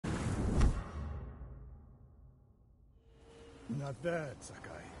Not bad, Sakai.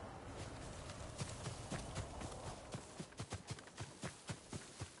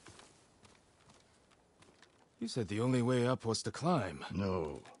 You said the only way up was to climb.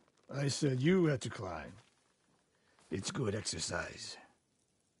 No. I said you had to climb. It's good exercise.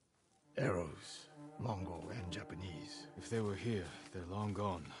 Arrows, Mongol and Japanese. If they were here, they're long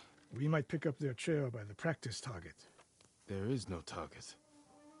gone. We might pick up their trail by the practice target. There is no target.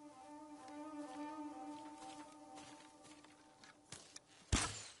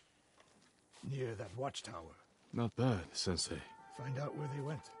 Near that watchtower. Not bad, Sensei. Find out where they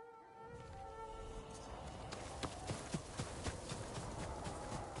went.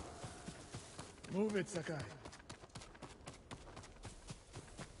 Move it, Sakai.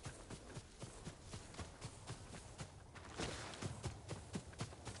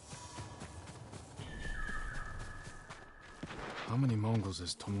 How many Mongols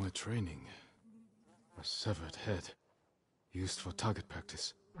is Tomoe training? A severed head. Used for target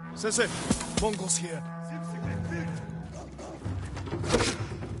practice. Sensei! Mongols here!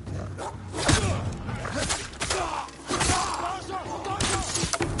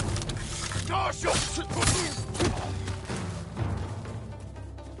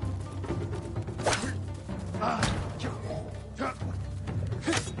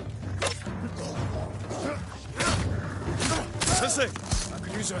 Sensei! I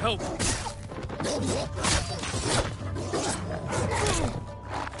could use your help.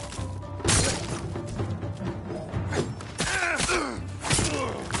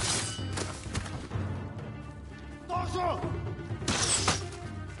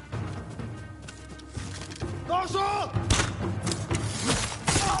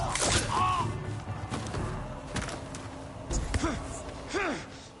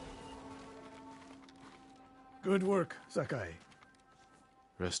 Good work, Sakai.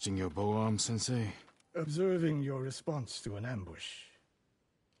 Resting your bow arm, Sensei? Observing your response to an ambush.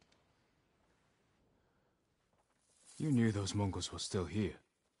 You knew those Mongols were still here.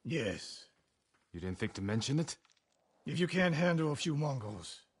 Yes. You didn't think to mention it? If you can't handle a few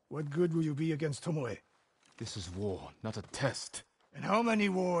Mongols, what good will you be against Tomoe? This is war, not a test. And how many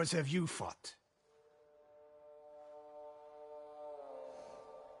wars have you fought?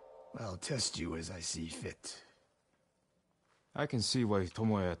 I'll test you as I see fit. I can see why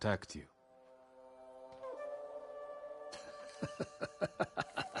Tomoe attacked you.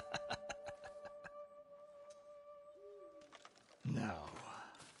 Now,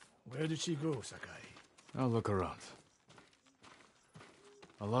 where did she go, Sakai? I'll look around.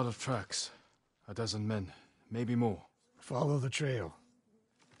 A lot of tracks. A dozen men, maybe more. Follow the trail.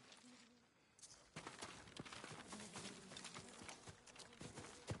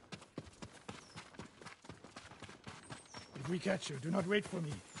 If we catch her, do not wait for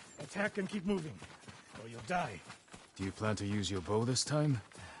me. Attack and keep moving, or you'll die. Do you plan to use your bow this time?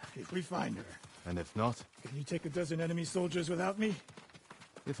 If we find her. And if not? Can you take a dozen enemy soldiers without me?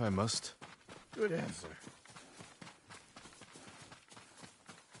 If I must. Good answer.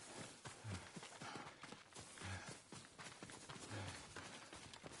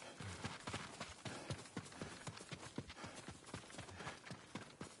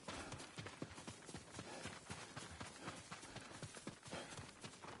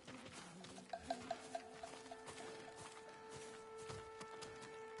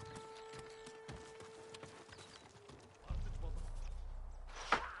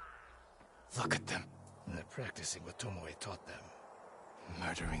 Look at them. They're practicing what Tomoe taught them.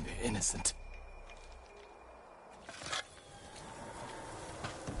 Murdering the innocent.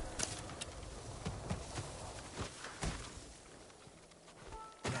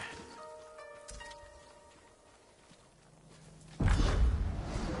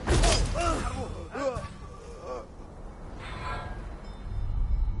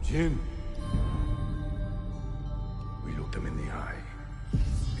 Jin. We looked them in the eye.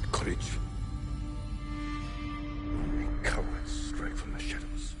 With courage. We cowards straight from the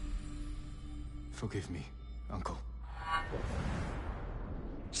shadows. Forgive me, Uncle.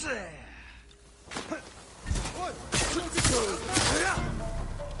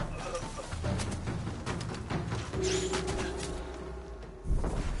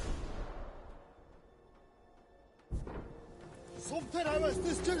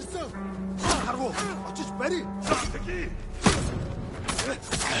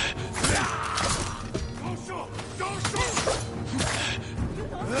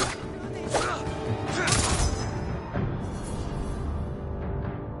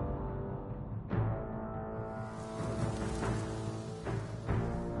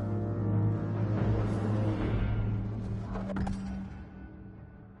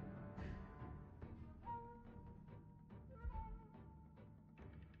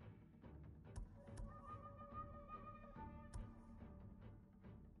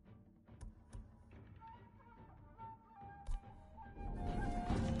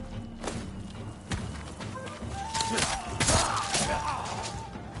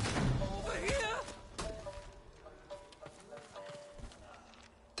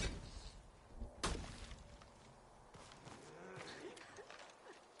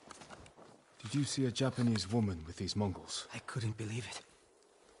 Did you see a Japanese woman with these Mongols? I couldn't believe it.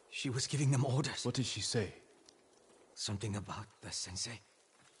 She was giving them orders. What did she say? Something about the sensei.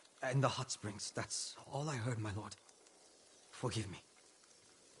 And the hot springs. That's all I heard, my lord. Forgive me.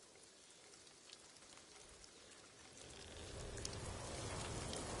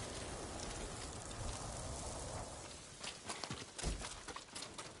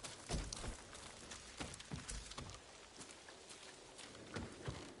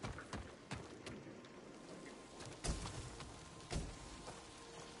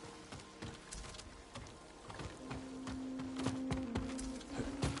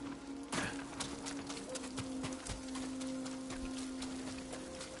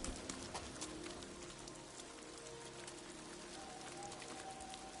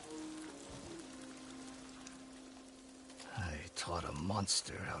 Taught a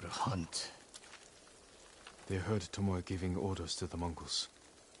monster how to hunt. They heard Tomoe giving orders to the Mongols.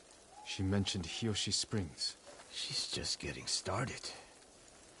 She mentioned Hiyoshi Springs. She's just getting started.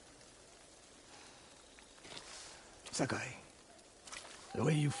 Sakai, the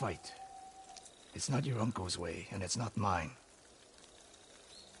way you fight, it's not your uncle's way, and it's not mine.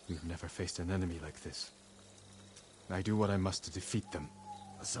 We've never faced an enemy like this. I do what I must to defeat them.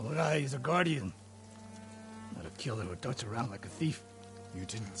 A samurai is a guardian, not a killer who darts around like a thief. You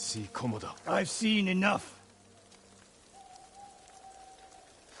didn't see Komoda. I've seen enough.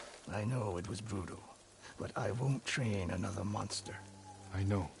 I know it was brutal, but I won't train another monster. I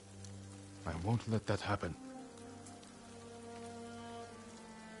know. I won't let that happen.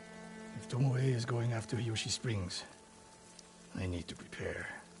 If Tomoe is going after Hiyoshi Springs, I need to prepare.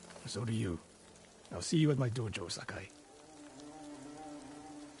 So do you. I'll see you at my dojo, Sakai.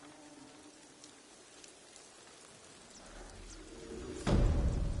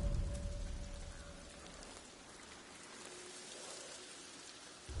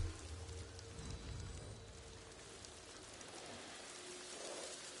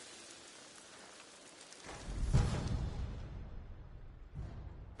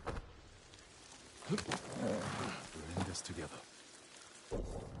 We're in this together.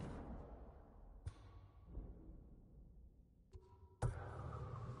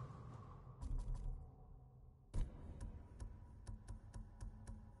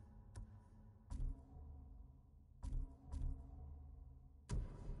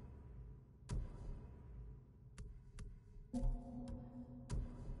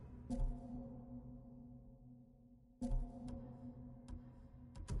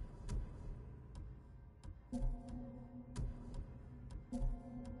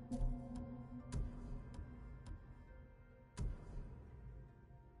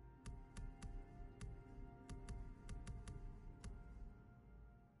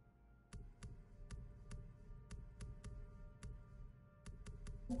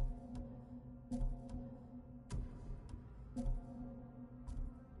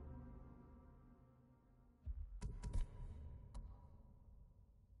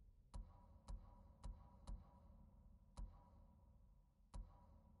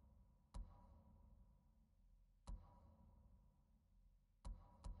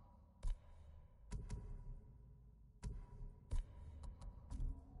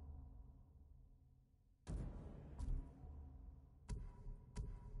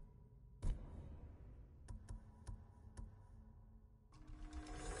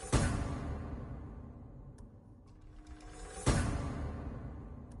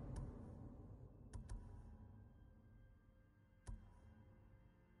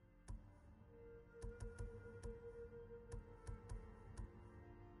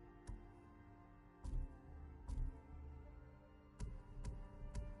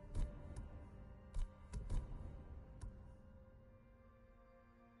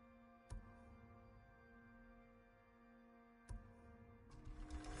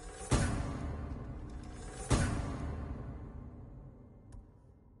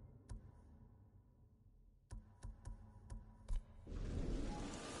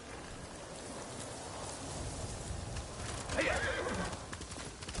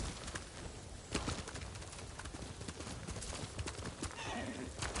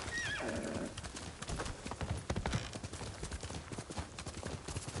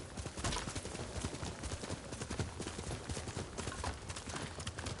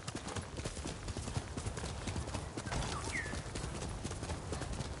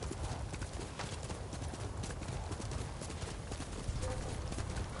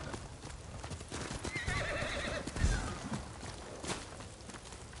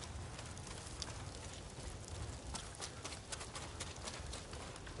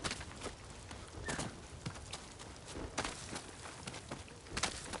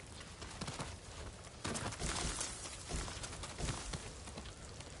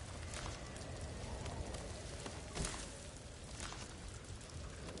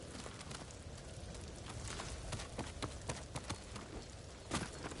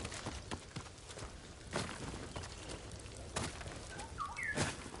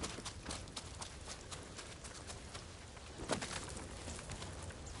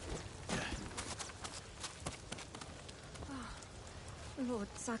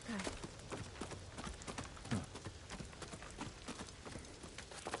 Sakai.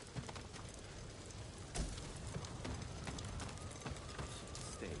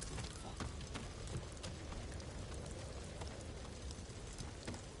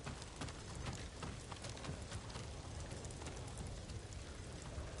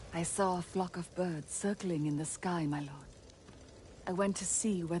 I saw a flock of birds circling in the sky, my lord. I went to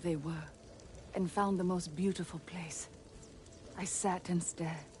see where they were, and found the most beautiful place. I sat and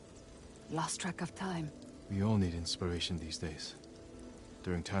stared, lost track of time. We all need inspiration these days.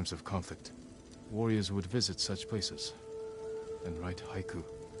 During times of conflict, warriors would visit such places and write haiku.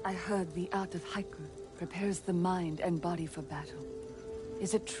 I heard the art of haiku prepares the mind and body for battle.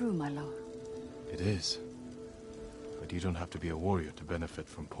 Is it true, my lord? It is. But you don't have to be a warrior to benefit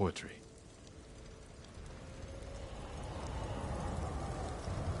from poetry.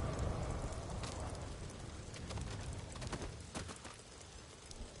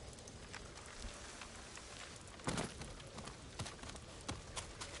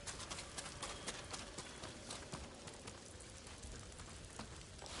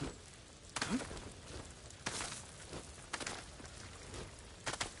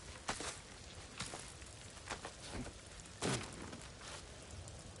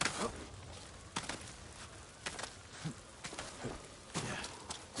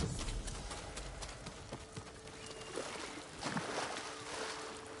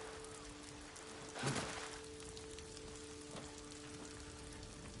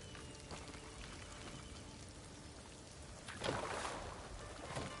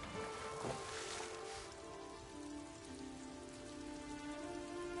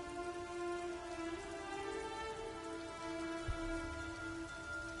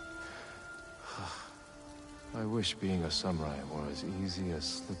 I wish being a samurai were as easy as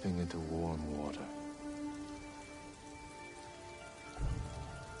slipping into warm water.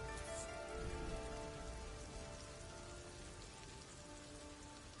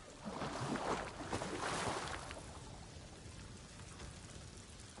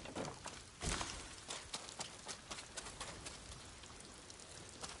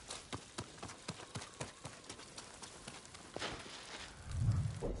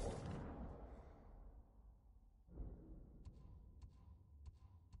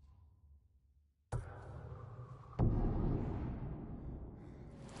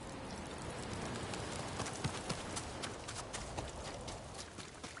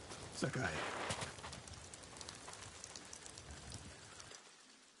 Sakai.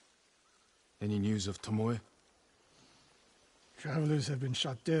 Any news of Tomoe? Travelers have been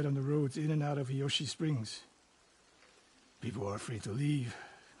shot dead on the roads in and out of Hiyoshi Springs. People are afraid to leave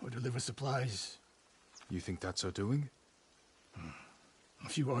or deliver supplies. You think that's her doing? A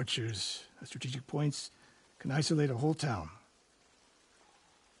few archers at strategic points can isolate a whole town.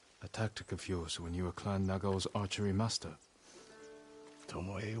 A tactic of yours when you were Clan Nagao's archery master.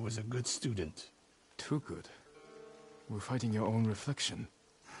 Tomoe was a good student. Too good. We're fighting your own reflection.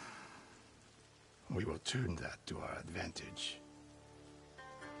 We will turn that to our advantage.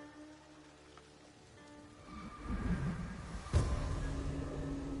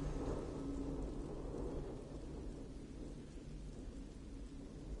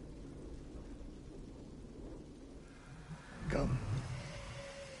 Come.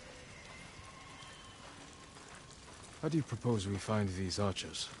 How do you propose we find these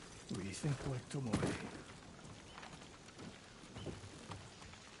archers? We think like Tomoe.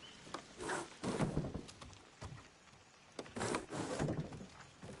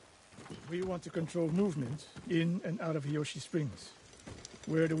 We want to control movement in and out of Hiyoshi Springs.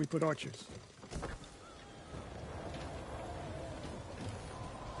 Where do we put archers?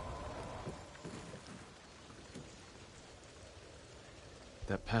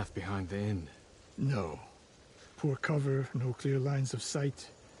 That path behind the inn. No. Poor cover, no clear lines of sight.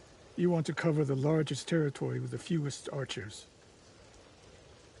 You want to cover the largest territory with the fewest archers.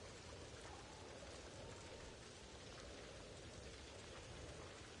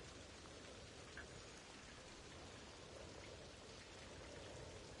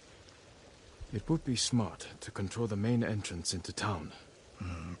 It would be smart to control the main entrance into town.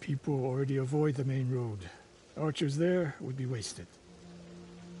 People already avoid the main road. Archers there would be wasted.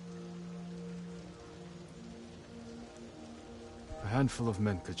 A handful of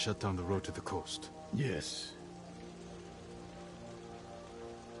men could shut down the road to the coast. Yes.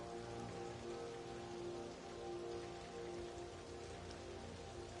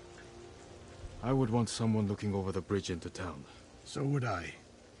 I would want someone looking over the bridge into town. So would I.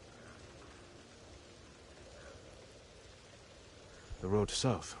 The road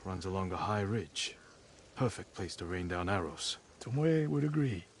south runs along a high ridge. Perfect place to rain down arrows. Tomoe would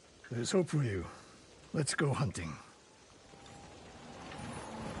agree. There's hope for you. Let's go hunting.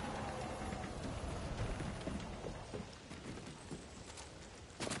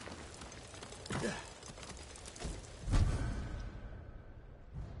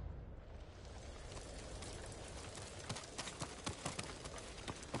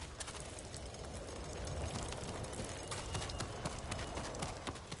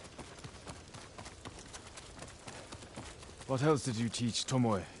 What else did you teach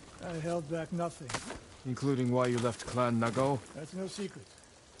Tomoe? I held back nothing. Including why you left Clan Nagao? That's no secret.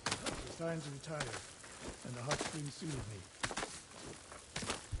 It was time to retire, and the hot spring suited me.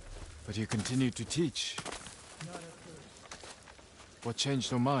 But you continued to teach. Not at first. What changed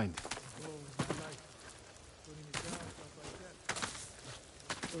your mind? The goal was my life. Putting it down felt like death.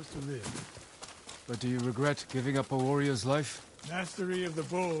 Supposed to live. But do you regret giving up a warrior's life? Mastery of the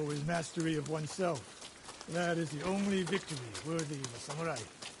bow is mastery of oneself. That is the only victory worthy of a samurai.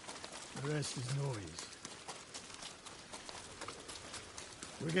 The rest is noise.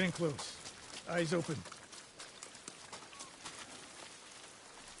 We're getting close. Eyes open.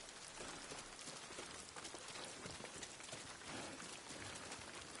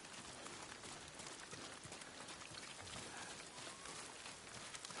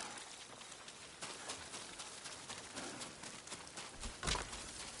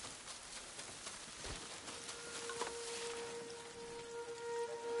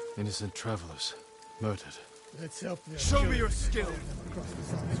 Innocent travelers, murdered. Let's help them. Show me your skill! Across the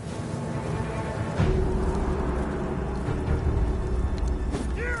zombies.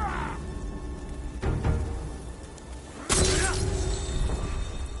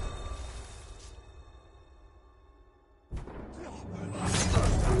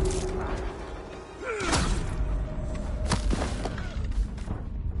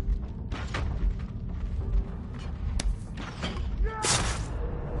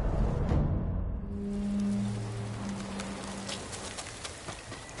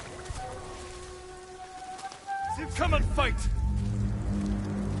 Come and fight!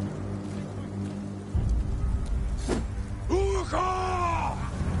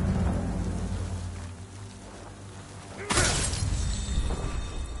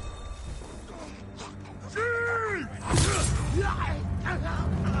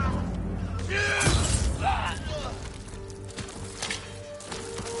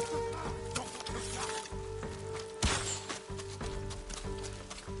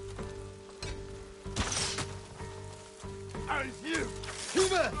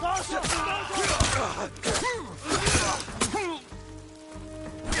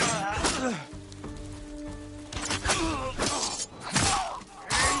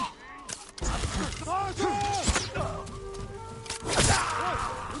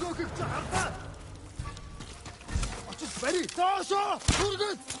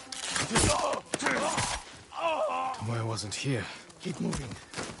 Tomoe wasn't here. Keep moving.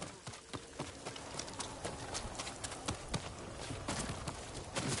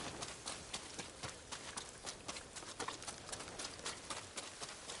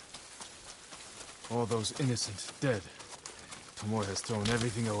 All those innocent dead. Tomoe has thrown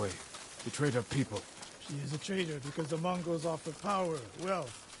everything away. Betrayed her people. She is a traitor because the Mongols offer power,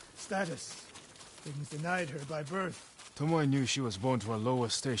 wealth, status. Things denied her by birth. Tomoe knew she was born to a lower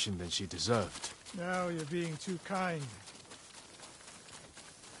station than she deserved. Now you're being too kind.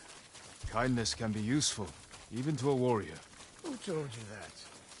 Kindness can be useful, even to a warrior. Who told you that?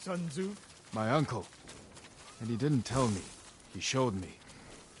 Sun Tzu? My uncle. And he didn't tell me. He showed me.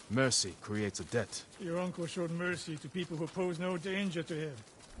 Mercy creates a debt. Your uncle showed mercy to people who pose no danger to him.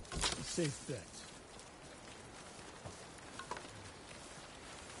 A safe bet.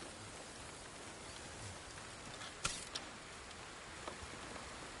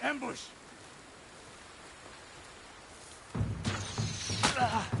 Ambush!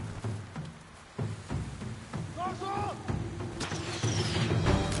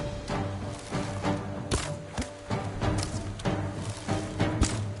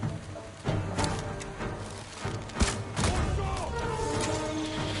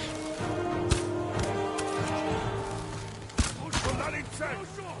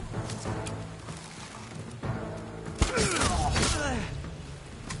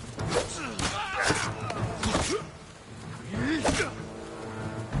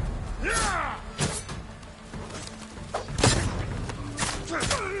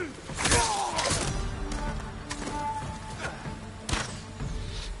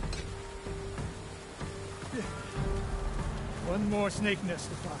 One more snake nest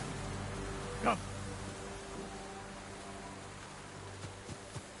to find. Come.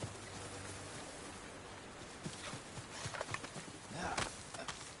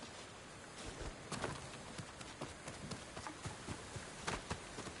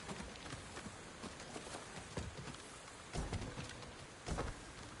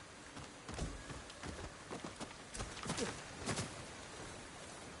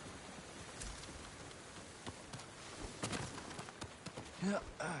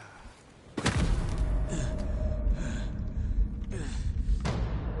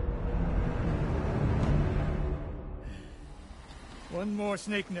 One more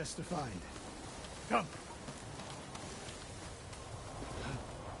snake nest to find. Come.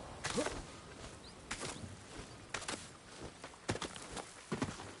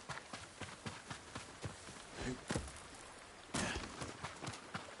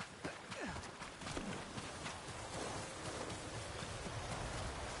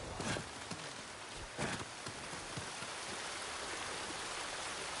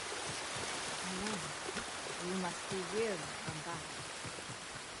 You must be weary from that.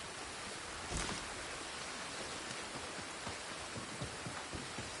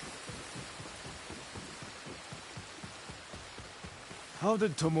 How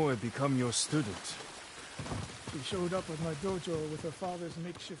did Tomoe become your student? She showed up at my dojo with her father's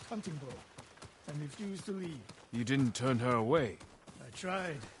makeshift hunting bow and refused to leave. You didn't turn her away. I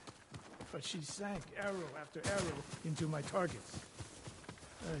tried, but she sank arrow after arrow into my targets.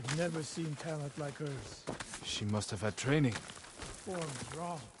 I've never seen talent like hers. She must have had training. Form was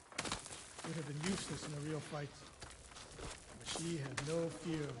wrong. Would have been useless in a real fight. But she had no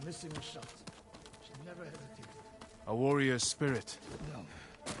fear of missing a shot. She never hesitated. A warrior's spirit. No.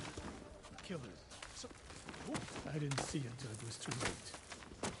 Killers. So, I didn't see until it was too late.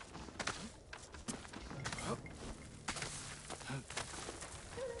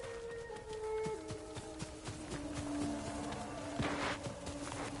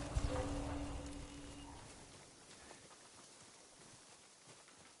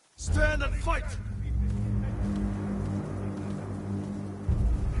 Stand and fight!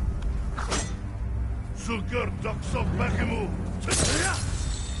 Sugar Doxo Bakimu!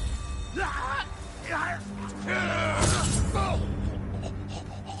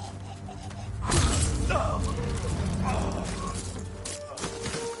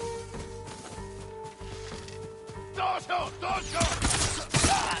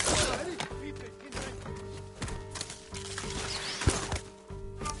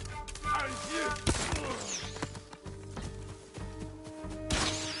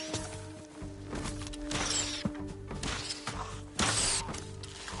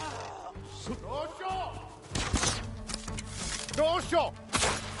 Dojo! Dojo!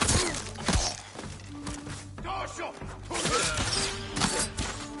 Dojo! Dojo!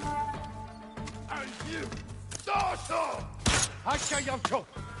 And you! Dojo! Hachayamcho!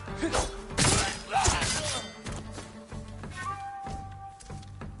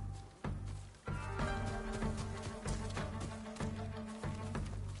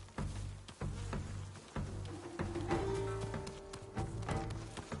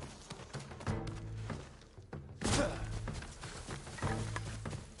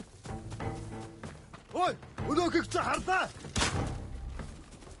 Ой, өнөөхийг чи харлаа.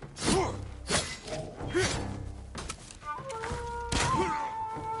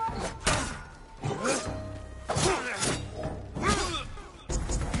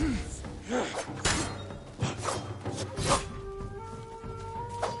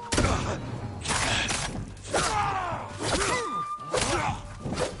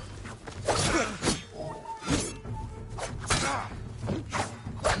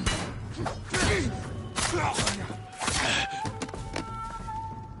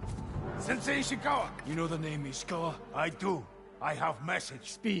 Sensei Ishikawa! You know the name Ishikawa? I do. I have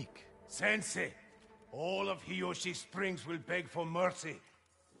message. Speak. Sensei, all of Hiyoshi Springs will beg for mercy,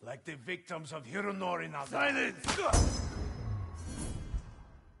 like the victims of Hironori now. Silence!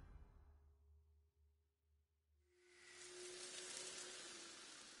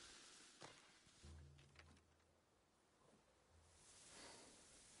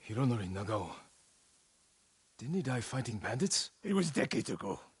 Hironori Nagao. Didn't he die fighting bandits? It was decades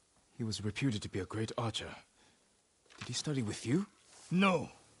ago. He was reputed to be a great archer. Did he study with you? No.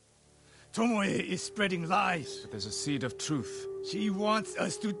 Tomoe is spreading lies. But there's a seed of truth. She wants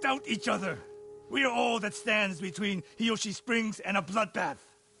us to doubt each other. We are all that stands between Hiyoshi Springs and a bloodbath.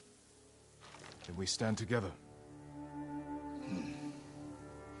 Then we stand together.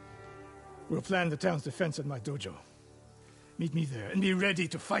 We'll plan the town's defense at my dojo. Meet me there and be ready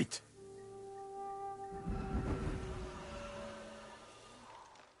to fight.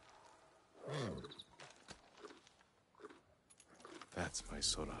 That's my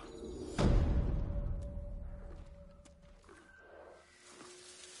Sora.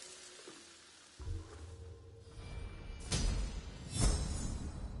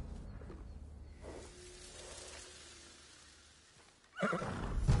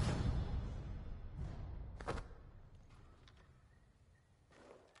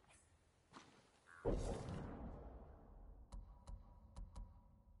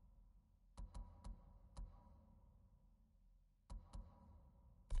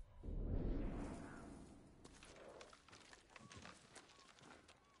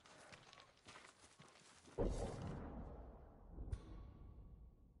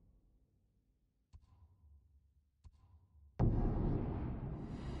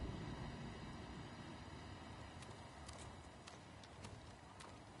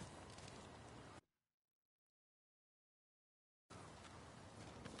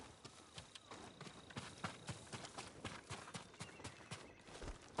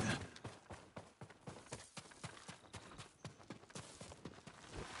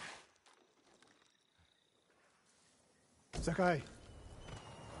 Sakai.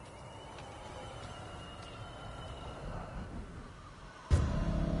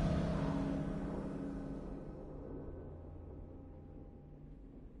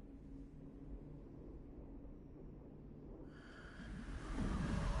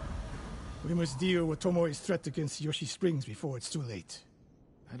 We must deal with Tomoe's threat against Yoshi Springs before it's too late.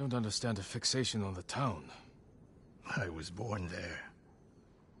 I don't understand the fixation on the town. I was born there.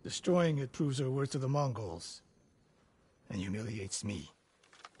 Destroying it proves our worth to the Mongols, and humiliates me.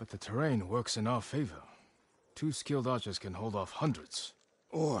 But the terrain works in our favor. 2 skilled archers can hold off hundreds.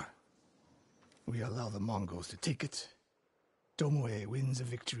 Or we allow the Mongols to take it. Tomoe wins a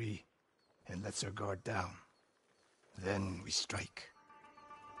victory and lets her guard down. Then we strike.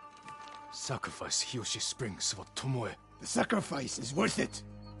 Sacrifice Hiyoshi Springs for Tomoe. The sacrifice is worth it.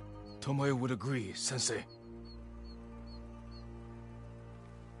 Tomoe would agree, Sensei.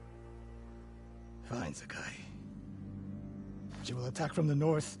 Fine, Sakai. She will attack from the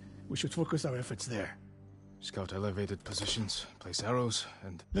north. We should focus our efforts there. Scout elevated positions, place arrows,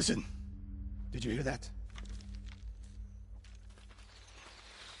 and... Listen! Did you hear that?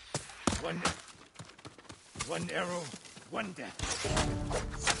 One arrow, one death.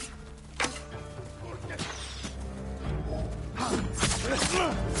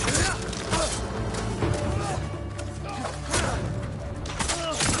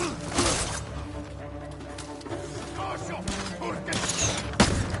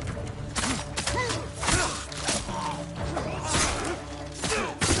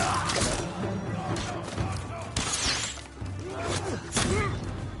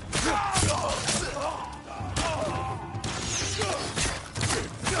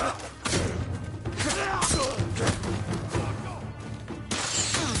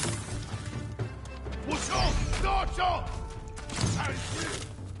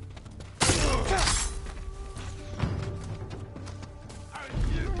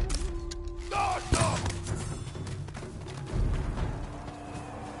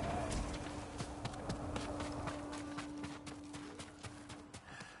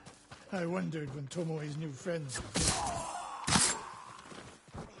 I wondered when Tomoe's new friends...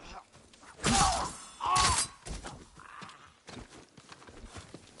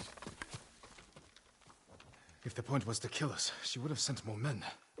 If the point was to kill us, she would have sent more men.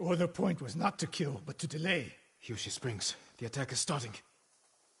 Or the point was not to kill, but to delay. Hiyoshi Springs. The attack is starting.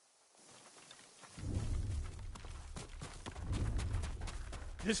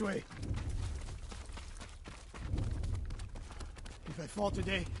 This way. If I fall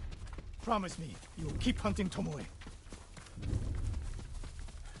today, promise me you will keep hunting Tomoe.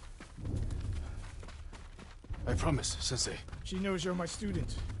 I promise, Sensei. She knows you're my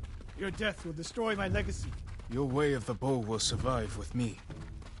student. Your death will destroy my legacy. Your way of the bow will survive with me.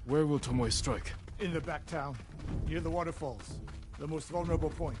 Where will Tomoe strike? In the back town, near the waterfalls. The most vulnerable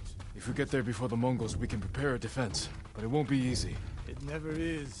point. If we get there before the Mongols, we can prepare a defense. But it won't be easy. It never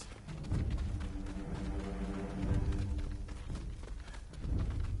is.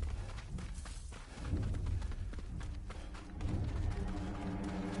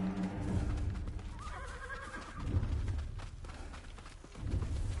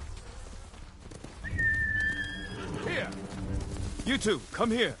 You two,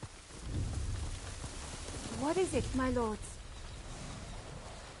 come here. What is it, my lords?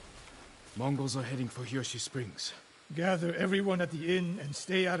 Mongols are heading for Hiyoshi Springs. Gather everyone at the inn and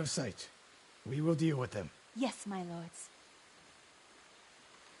stay out of sight. We will deal with them. Yes, my lords.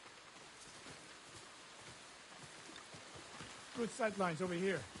 Good sight lines over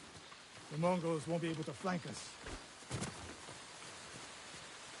here. The Mongols won't be able to flank us.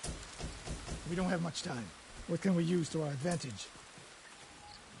 We don't have much time. What can we use to our advantage?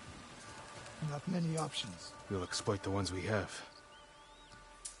 Not many options. We'll exploit the ones we have.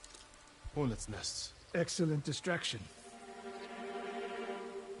 Hornets' nests. Excellent distraction.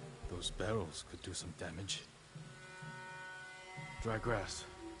 Those barrels could do some damage. Dry grass.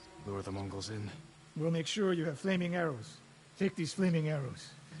 Lure the Mongols in. We'll make sure you have flaming arrows. Take these flaming arrows,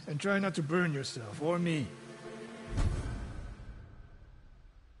 and try not to burn yourself or me.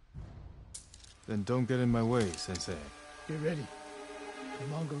 Then don't get in my way, Sensei. Get ready. The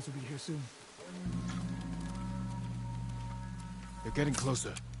Mongols will be here soon. They're getting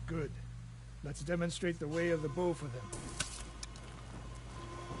closer. Good. Let's demonstrate the way of the bow for them.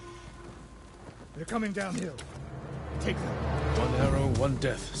 They're coming downhill. Take them. One arrow, one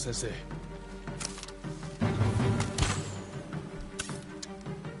death, Sensei.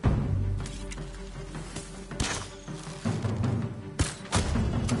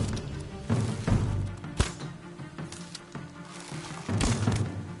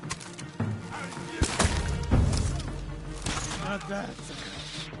 Not bad.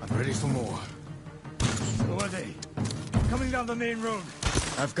 I'm ready for more. Who are they? Coming down the main road.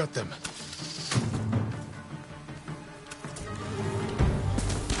 I've got them.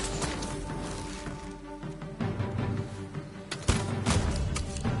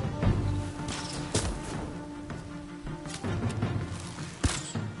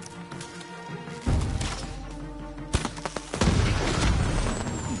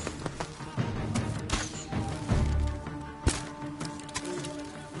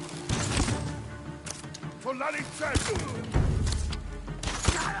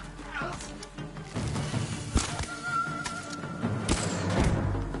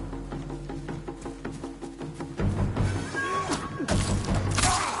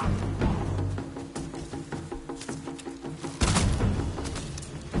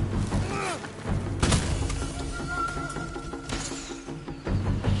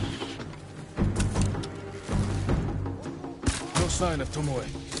 No sign of Tomoe.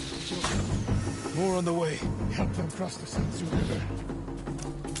 More on the way. Help them cross the Sensu River.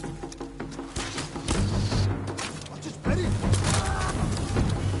 Just ready.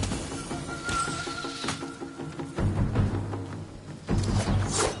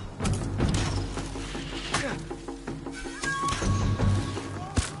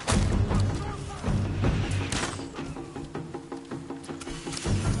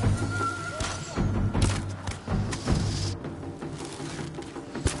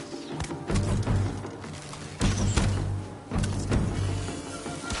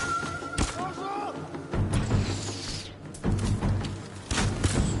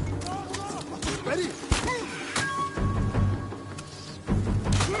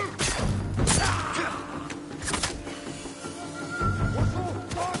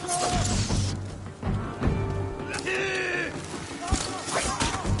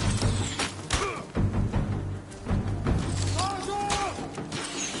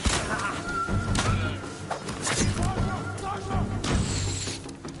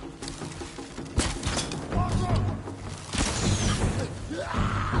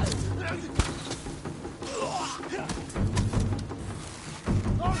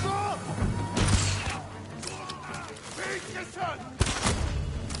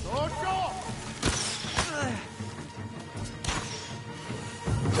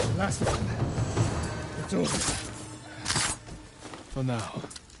 Last one. It's over. For now.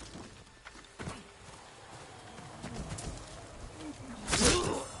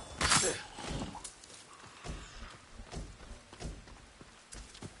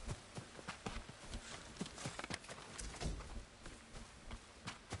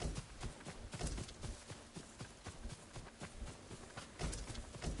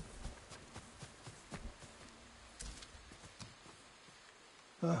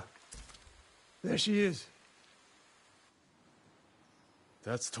 There she is,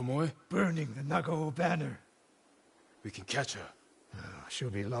 That's Tomoe? burning the Nagao banner. We can catch her. She'll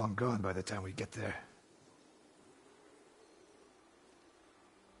be long gone by the time we get there.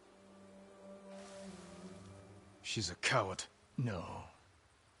 She's a coward. No.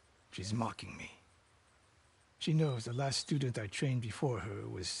 She's mocking me. She knows the last student I trained before her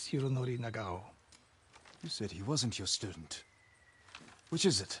was Hironori Nagao. You said he wasn't your student. Which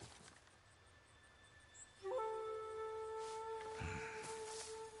is it?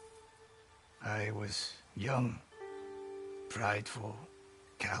 I was young, prideful,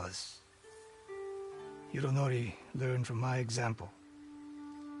 callous. Hironori learned from my example.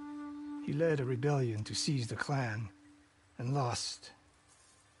 He led a rebellion to seize the clan, and lost,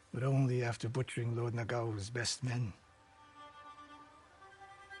 but only after butchering Lord Nagao's best men.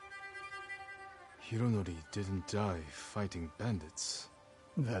 Hironori didn't die fighting bandits.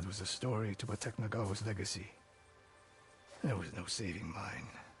 That was a story to protect Nagao's legacy. There was no saving mine.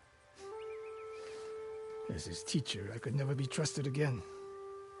 As his teacher, I could never be trusted again.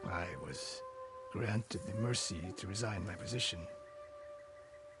 I was granted the mercy to resign my position.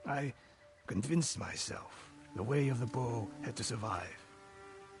 I convinced myself the way of the bow had to survive.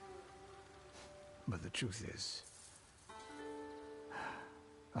 But the truth is,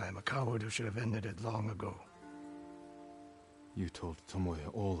 I am a coward who should have ended it long ago. You told Tomoe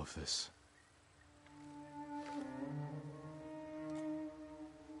all of this.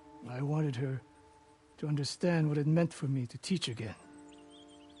 I wanted her to understand what it meant for me to teach again.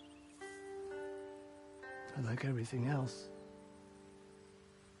 But like everything else,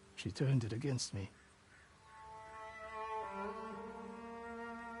 she turned it against me.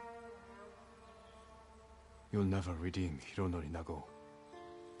 You'll never redeem Hironori Nagao.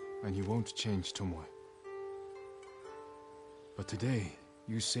 And you won't change Tomoe. But today,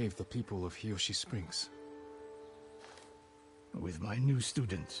 you saved the people of Hiyoshi Springs. with my new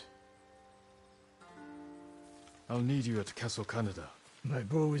student. I'll need you at Castle Canada. My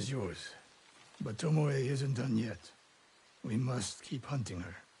bow is yours, but Tomoe isn't done yet. We must keep hunting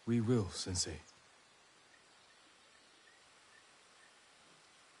her. We will, Sensei.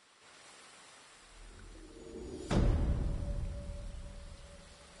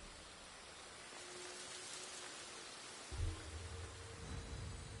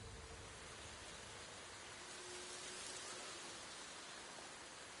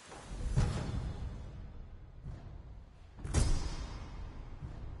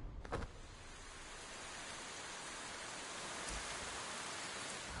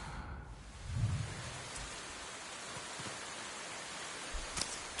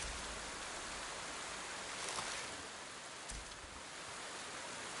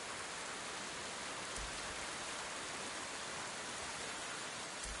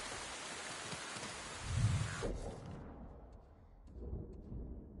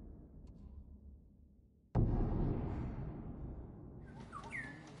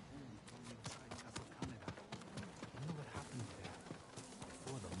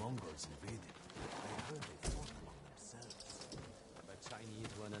 Mongols invaded. I heard they fought among themselves. The Chinese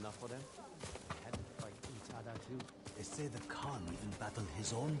weren't enough for them? They had to fight each other too. They say the Khan even battled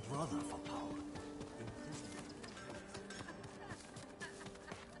his own brother for power.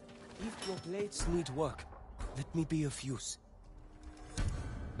 If your blades need work, let me be of use.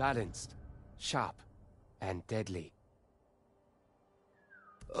 Balanced, sharp, and deadly.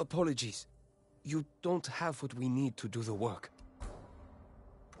 Apologies. You don't have what we need to do the work.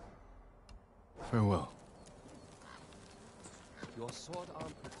 Farewell. Your sword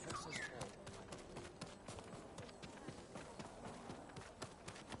arm protects us all.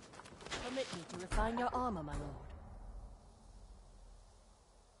 Permit me to refine your armor, my lord.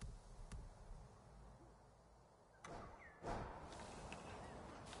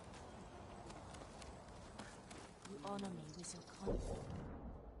 You honor me with your confidence.